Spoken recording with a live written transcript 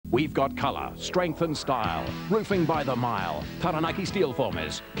We've got colour, strength and style. Roofing by the mile. Taranaki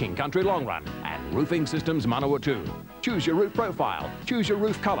Steelformers, King Country Long Run and Roofing Systems Manawatu. Choose your roof profile. Choose your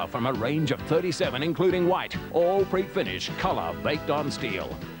roof colour from a range of 37 including white. All pre-finished, colour baked on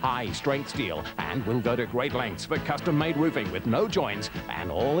steel. High strength steel, and we'll go to great lengths for custom made roofing with no joints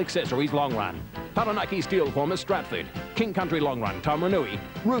and all accessories long run. Taranaki Steelformers Stratford, King Country Long Run Taumarunui,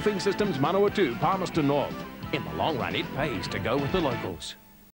 Roofing Systems Manawatu Palmerston North. In the long run, it pays to go with the locals.